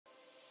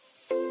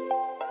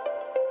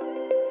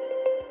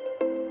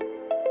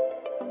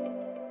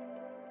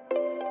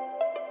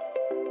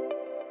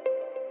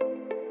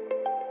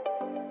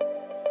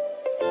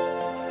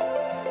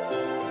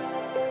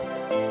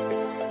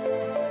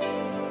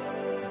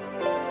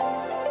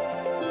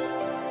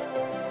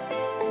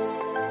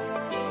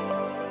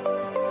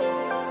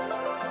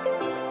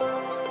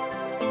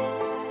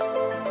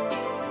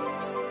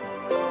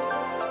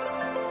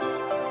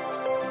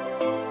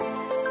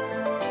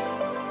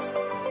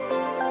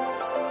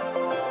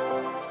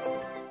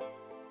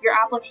Your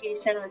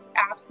application was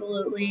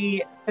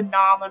absolutely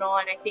phenomenal,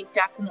 and I think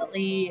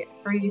definitely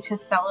for you to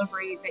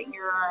celebrate that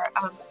you're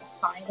a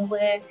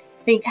finalist.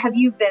 Have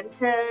you been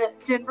to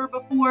Denver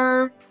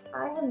before?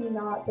 I have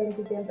not been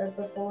to Denver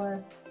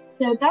before.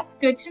 So that's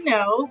good to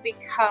know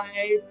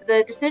because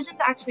the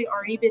decision's actually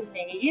already been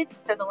made.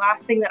 So the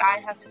last thing that I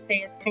have to say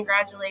is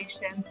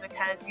congratulations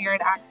because you're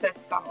an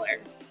Access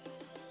Scholar.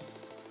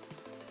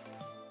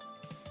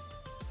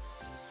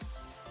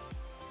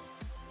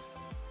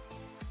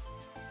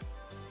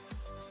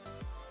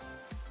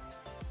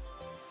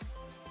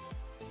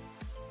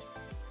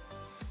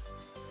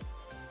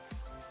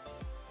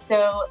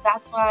 So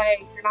that's why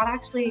you're not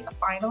actually a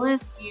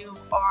finalist, you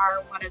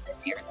are one of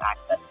this year's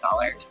Access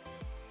Scholars.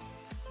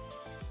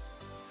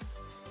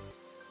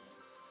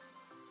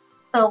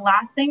 The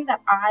last thing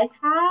that I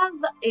have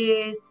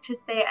is to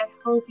say I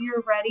hope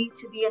you're ready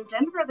to be in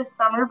Denver this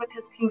summer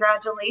because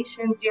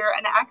congratulations, you're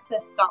an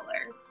Access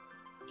Scholar.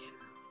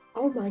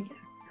 Oh my God.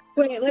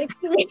 Wait, like,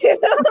 thank you.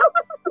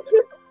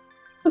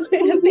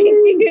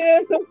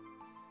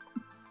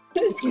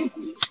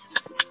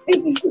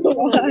 Thank you so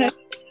much.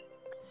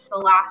 The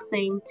last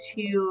thing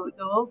to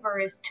go over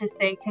is to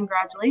say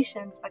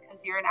congratulations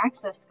because you're an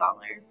Access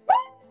Scholar.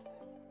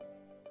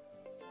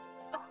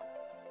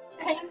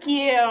 Thank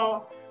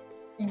you.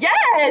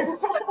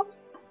 Yes!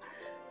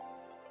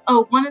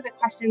 Oh, one of the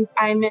questions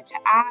I meant to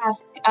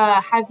ask,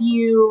 have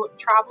you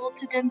traveled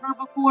to Denver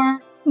before?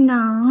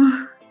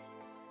 No.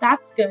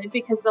 That's good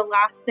because the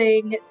last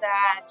thing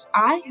that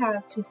I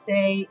have to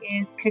say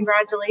is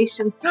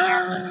congratulations to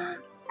your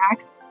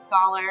Access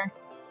Scholar.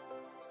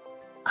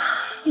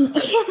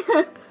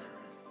 Yes.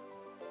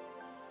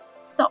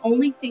 The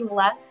only thing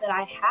left that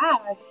I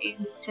have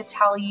is to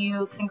tell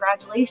you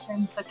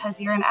congratulations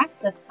because you're an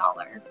Access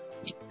Scholar.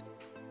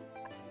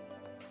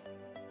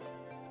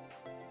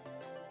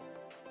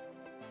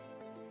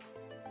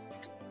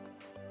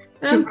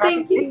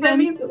 Thank you. That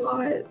means a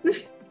lot.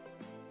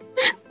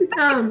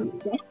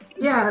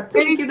 Yeah,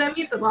 thank you. That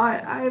means a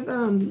lot. I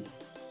don't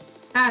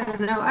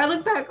know. I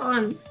look back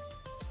on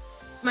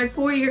my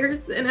 4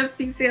 years in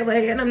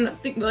FCCLA and I'm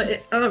nothing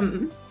but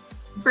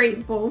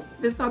grateful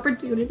for this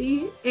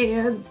opportunity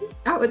and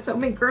how it's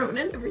helped me grow and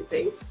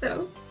everything.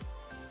 So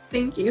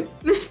thank you.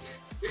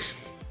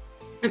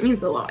 It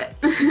means a lot.